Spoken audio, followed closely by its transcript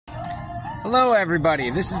Hello everybody,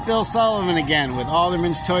 this is Bill Sullivan again with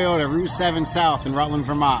Alderman's Toyota, Route 7 South in Rutland,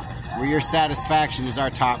 Vermont, where your satisfaction is our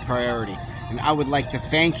top priority. And I would like to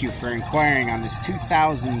thank you for inquiring on this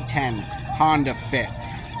 2010 Honda Fit.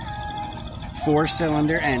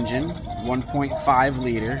 4-cylinder engine, 1.5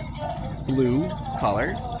 liter, blue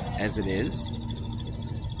color as it is.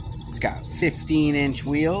 It's got 15-inch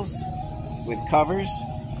wheels with covers,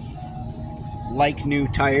 like new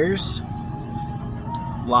tires.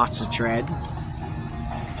 Lots of tread.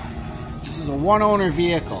 This is a one-owner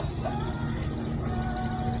vehicle.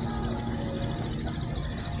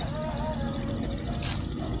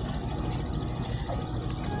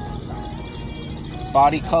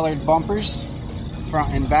 Body-colored bumpers,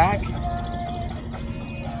 front and back.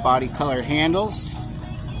 Body-colored handles.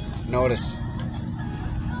 Notice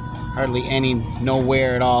hardly no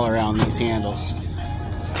wear at all around these handles.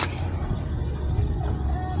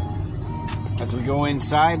 As we go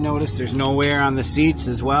inside, notice there's no wear on the seats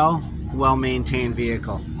as well. Well-maintained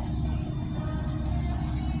vehicle.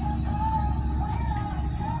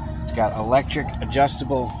 It's got electric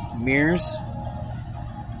adjustable mirrors.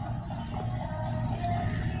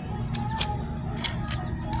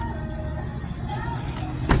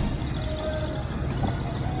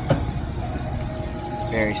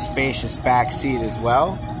 Very spacious back seat as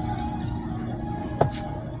well.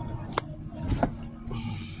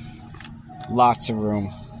 Lots of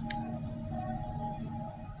room.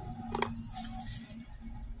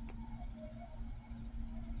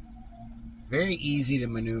 Very easy to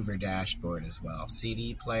maneuver dashboard as well.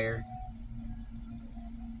 CD player.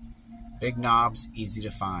 Big knobs, easy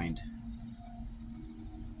to find.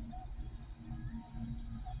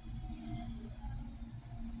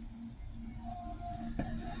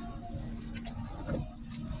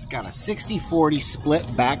 It's got a 60-40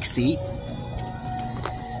 split back seat.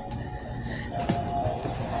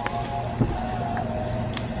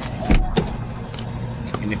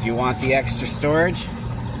 And if you want the extra storage,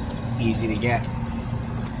 easy to get.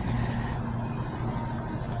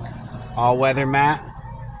 All-weather mat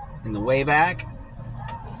in the way back.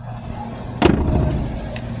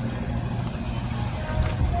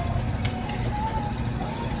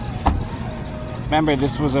 Remember,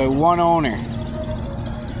 this was a one owner.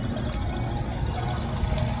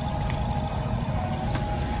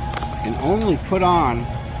 And only put on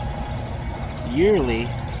yearly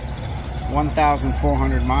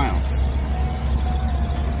 1,400 miles.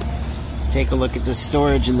 Let's take a look at the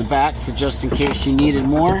storage in the back for just in case you needed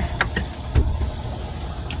more.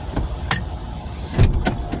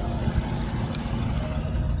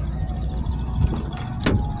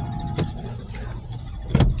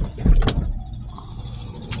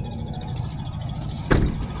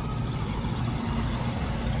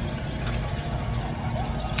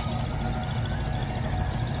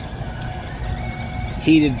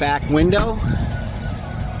 Heated back window,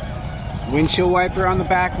 windshield wiper on the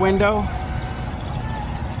back window,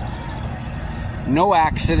 no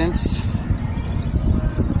accidents,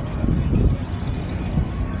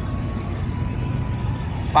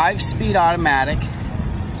 five-speed automatic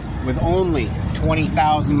with only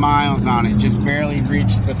 20,000 miles on it, just barely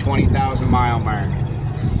reached the 20,000 mile mark,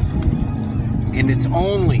 and it's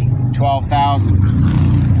only 12,000.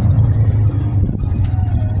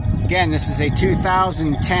 Again, this is a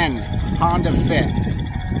 2010 Honda Fit.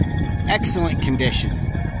 Excellent condition.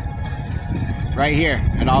 Right here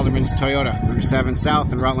at Alderman's Toyota, Route 7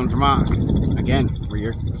 South in Rutland, Vermont. Again, where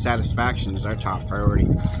your satisfaction is our top priority.